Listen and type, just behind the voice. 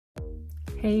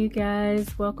Hey you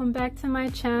guys, welcome back to my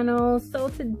channel. So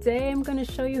today I'm going to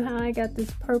show you how I got this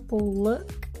purple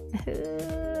look.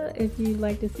 If you'd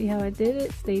like to see how I did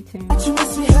it, stay tuned.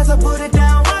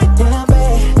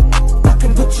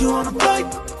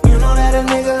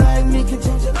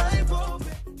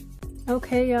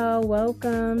 Okay y'all,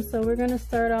 welcome. So we're going to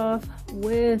start off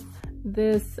with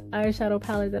this eyeshadow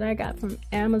palette that I got from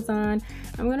Amazon.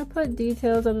 I'm going to put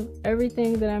details of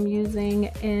everything that I'm using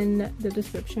in the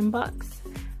description box.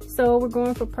 So we're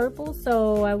going for purple,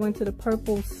 so I went to the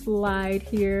purple slide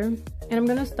here, and I'm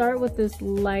going to start with this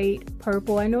light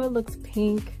purple. I know it looks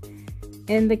pink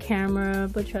in the camera,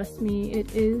 but trust me,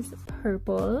 it is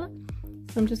purple.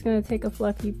 So I'm just going to take a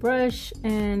fluffy brush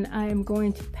and I am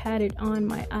going to pat it on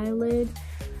my eyelid.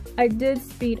 I did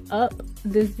speed up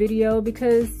this video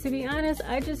because, to be honest,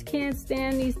 I just can't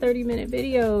stand these 30-minute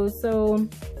videos. So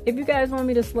if you guys want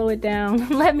me to slow it down,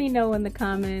 let me know in the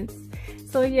comments.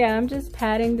 So yeah, I'm just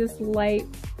patting this light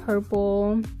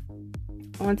purple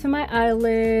onto my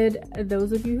eyelid.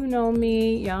 Those of you who know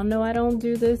me, y'all know I don't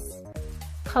do this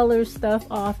color stuff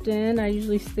often. I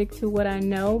usually stick to what I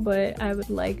know, but I would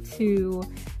like to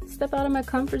step out of my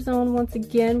comfort zone once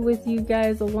again with you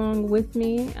guys along with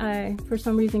me. I, for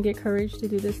some reason, get courage to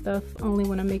do this stuff only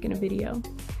when I'm making a video.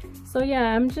 So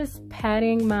yeah, I'm just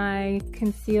patting my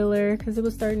concealer because it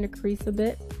was starting to crease a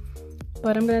bit.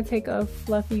 But I'm going to take a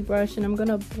fluffy brush and I'm going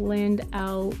to blend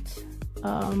out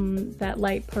that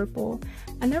light purple.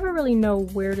 I never really know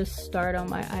where to start on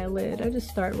my eyelid. I just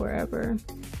start wherever.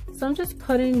 So I'm just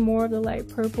putting more of the light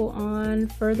purple on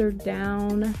further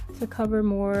down to cover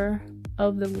more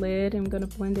of the lid. I'm going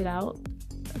to blend it out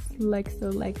like so,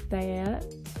 like that.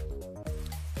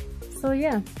 So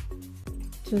yeah,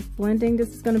 just blending. This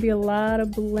is going to be a lot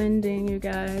of blending, you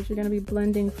guys. You're going to be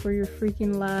blending for your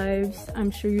freaking lives. I'm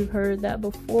sure you've heard that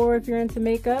before if you're into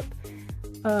makeup.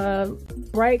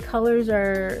 Bright colors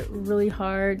are really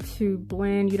hard to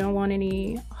blend. You don't want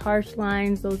any harsh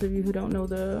lines. Those of you who don't know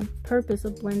the purpose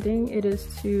of blending, it is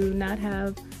to not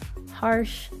have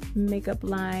harsh makeup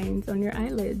lines on your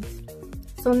eyelids.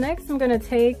 So next I'm going to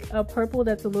take a purple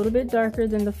that's a little bit darker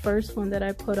than the first one that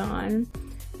I put on.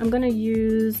 I'm going to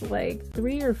use like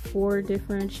 3 or 4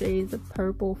 different shades of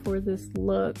purple for this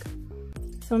look.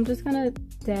 So I'm just going to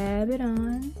dab it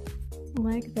on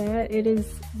like that. It is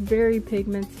very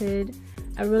pigmented.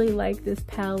 I really like this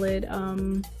palette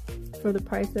for the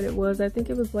price that it was. I think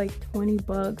it was like 20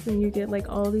 bucks and you get like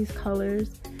all these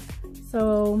colors.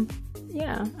 So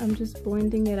yeah, I'm just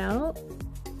blending it out.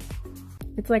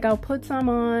 It's like I'll put some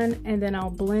on and then I'll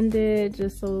blend it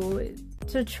just so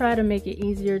to try to make it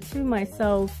easier to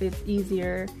myself. It's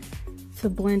easier to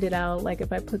blend it out, like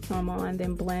if I put some on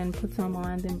then blend, put some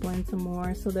on then blend some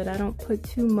more, so that I don't put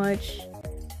too much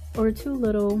or too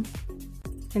little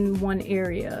in one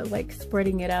area, like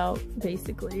spreading it out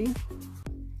basically.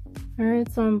 Alright,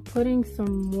 so I'm putting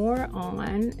some more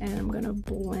on and I'm gonna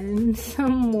blend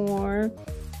some more.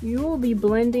 You will be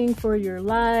blending for your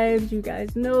lives. You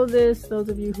guys know this. Those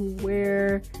of you who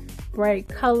wear bright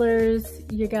colors,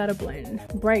 you gotta blend.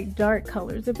 Bright dark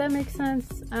colors, if that makes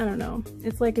sense. I don't know.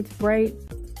 It's like it's bright,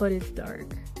 but it's dark.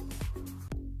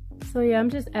 So yeah,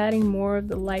 I'm just adding more of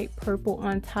the light purple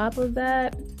on top of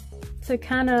that to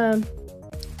kind of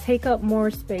take up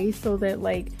more space so that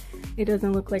like it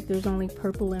doesn't look like there's only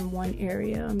purple in one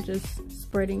area. I'm just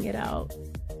spreading it out.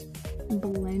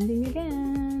 Blending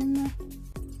again.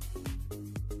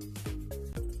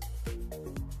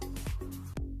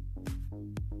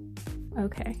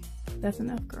 Okay, that's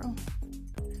enough, girl.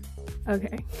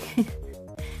 Okay.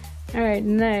 All right,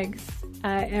 next,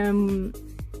 I am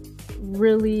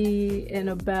really in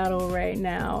a battle right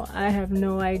now. I have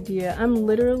no idea. I'm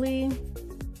literally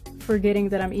forgetting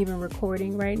that I'm even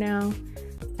recording right now.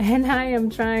 And I am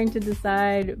trying to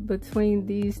decide between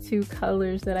these 2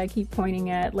 colors that I keep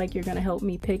pointing at, like you're gonna help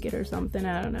me pick it or something,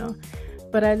 I don't know.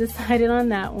 But I decided on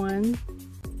that one,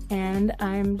 and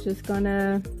I'm just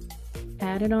gonna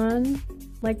add it on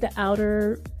like the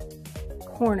outer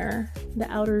corner,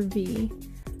 the outer V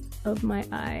of my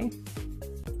eye.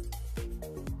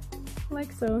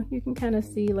 Like so. You can kind of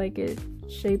see like it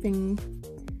shaping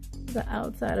the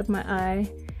outside of my eye.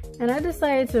 And I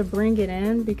decided to bring it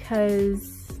in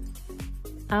because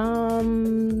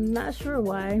I'm not sure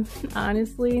why,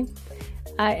 honestly.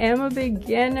 I am a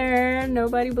beginner.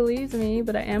 Nobody believes me,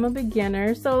 but I am a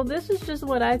beginner. So this is just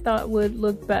what I thought would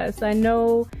look best. I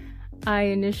know I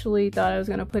initially thought I was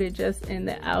going to put it just in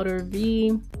the outer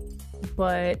V,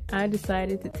 but I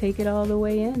decided to take it all the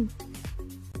way in.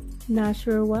 Not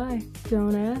sure why.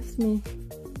 Don't ask me.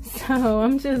 So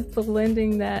I'm just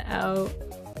blending that out.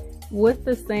 with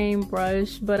the same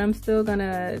brush, but I'm still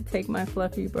gonna take my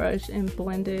fluffy brush and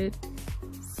blend it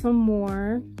some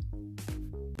more.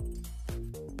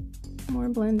 More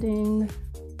blending.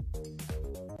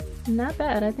 Not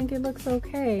bad, I think it looks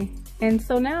okay. And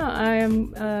so now I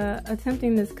am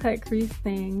attempting this cut crease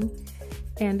thing,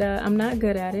 and I'm not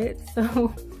good at it,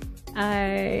 so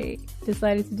I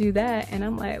decided to do that, and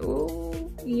I'm like,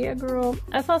 ooh, yeah girl.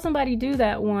 I saw somebody do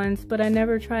that once, but I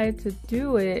never tried to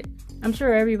do it. I'm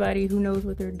sure everybody who knows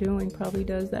what they're doing probably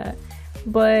does that.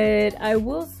 But I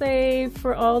will say,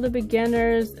 for all the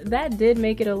beginners, that did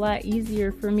make it a lot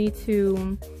easier for me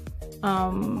to,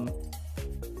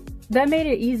 that made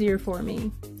it easier for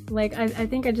me. Like, I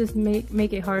think I just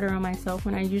make it harder on myself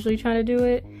when I usually try to do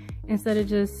it, instead of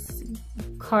just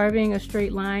carving a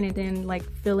straight line and then like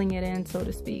filling it in, so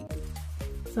to speak.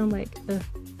 So I'm like, ugh.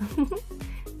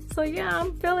 So yeah,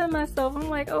 I'm feeling myself. I'm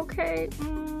like, okay,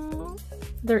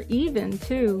 they're even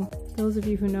too. Those of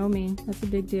you who know me, that's a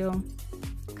big deal,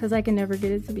 because I can never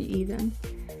get it to be even.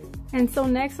 And so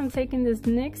next I'm taking this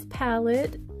NYX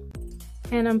palette,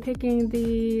 and I'm picking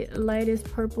the lightest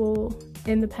purple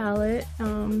in the palette.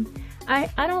 I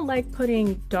don't like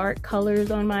putting dark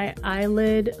colors on my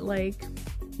eyelid, like,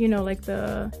 you know, like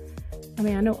I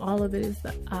mean, I know all of it is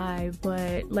the eye,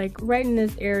 but like right in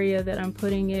this area that I'm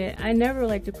putting it, I never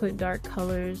like to put dark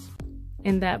colors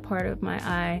in that part of my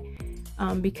eye,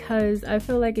 because I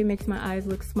feel like it makes my eyes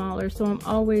look smaller. So I'm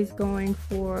always going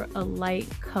for a light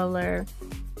color.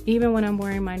 Even when I'm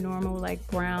wearing my normal like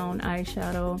brown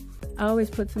eyeshadow, I always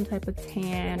put some type of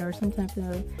tan or some type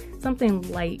of something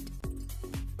light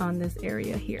on this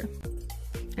area here.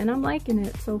 And I'm liking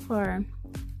it so far.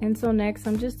 And so next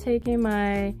I'm just taking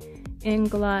my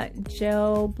Inglot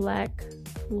gel black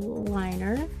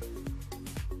liner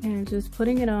and just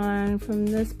putting it on. From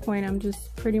this point I'm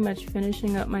just pretty much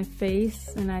finishing up my face,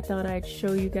 and I thought I'd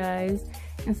show you guys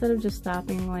instead of just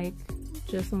stopping like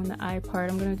just on the eye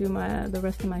part. I'm gonna do the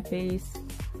rest of my face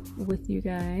with you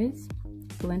guys.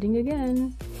 Blending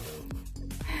again.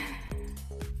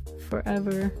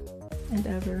 Forever and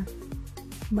ever.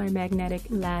 My magnetic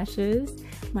lashes,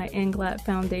 my Inglot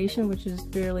foundation, which is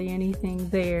barely anything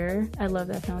there. I love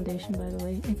that foundation, by the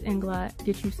way. It's Inglot,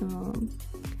 get you some.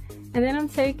 And then I'm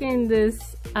taking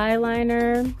this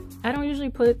eyeliner. I don't usually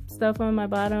put stuff on my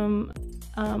bottom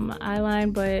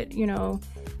eyeline, but you know,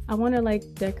 I want to like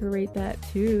decorate that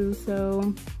too.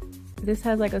 So this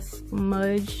has like a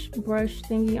smudge brush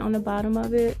thingy on the bottom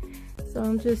of it. So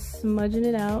I'm just smudging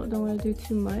it out, don't want to do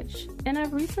too much. And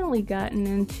I've recently gotten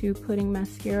into putting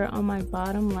mascara on my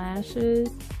bottom lashes.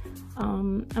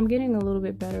 I'm getting a little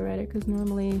bit better at it because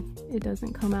normally it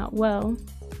doesn't come out well.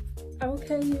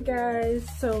 Okay, you guys,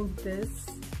 so this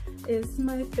is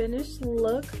my finished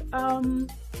look.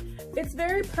 It's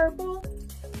very purple,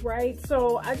 right?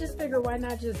 So I just figured, why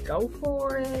not just go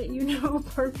for it, you know?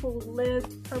 Purple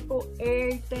lips, purple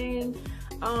everything.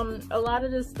 A lot of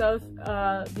this stuff,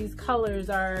 these colors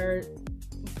are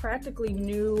practically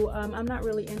new. I'm not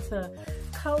really into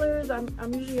colors.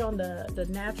 I'm usually on the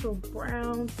natural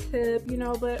brown tip, you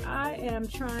know, but I am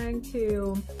trying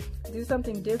to do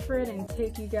something different and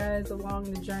take you guys along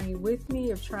the journey with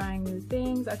me of trying new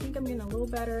things. I think I'm getting a little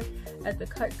better at the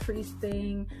cut crease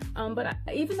thing, but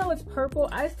even though it's purple,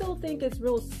 I still think it's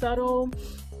real subtle.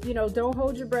 You know, don't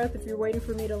hold your breath if you're waiting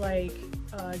for me to like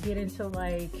get into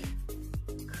like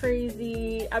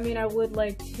crazy. I mean, I would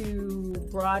like to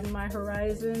broaden my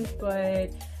horizons,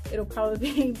 but it'll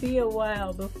probably be a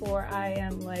while before I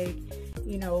am like,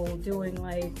 you know, doing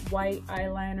like white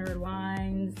eyeliner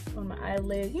lines on my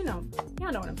eyelid. You know,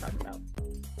 y'all know what I'm talking about.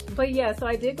 But yeah, so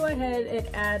I did go ahead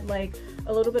and add like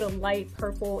a little bit of light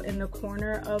purple in the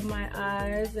corner of my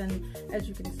eyes, and as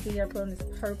you can see, I put on this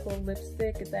purple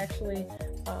lipstick. It's actually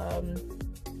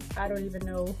I don't even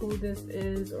know who this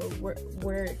is or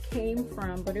where it came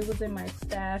from, but it was in my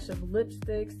stash of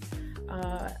lipsticks.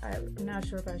 I'm not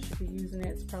sure if I should be using it.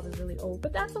 It's probably really old,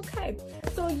 but that's okay.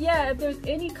 So yeah, if there's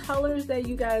any colors that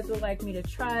you guys would like me to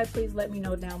try, please let me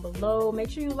know down below. Make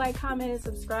sure you like, comment, and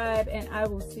subscribe, and I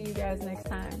will see you guys next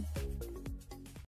time.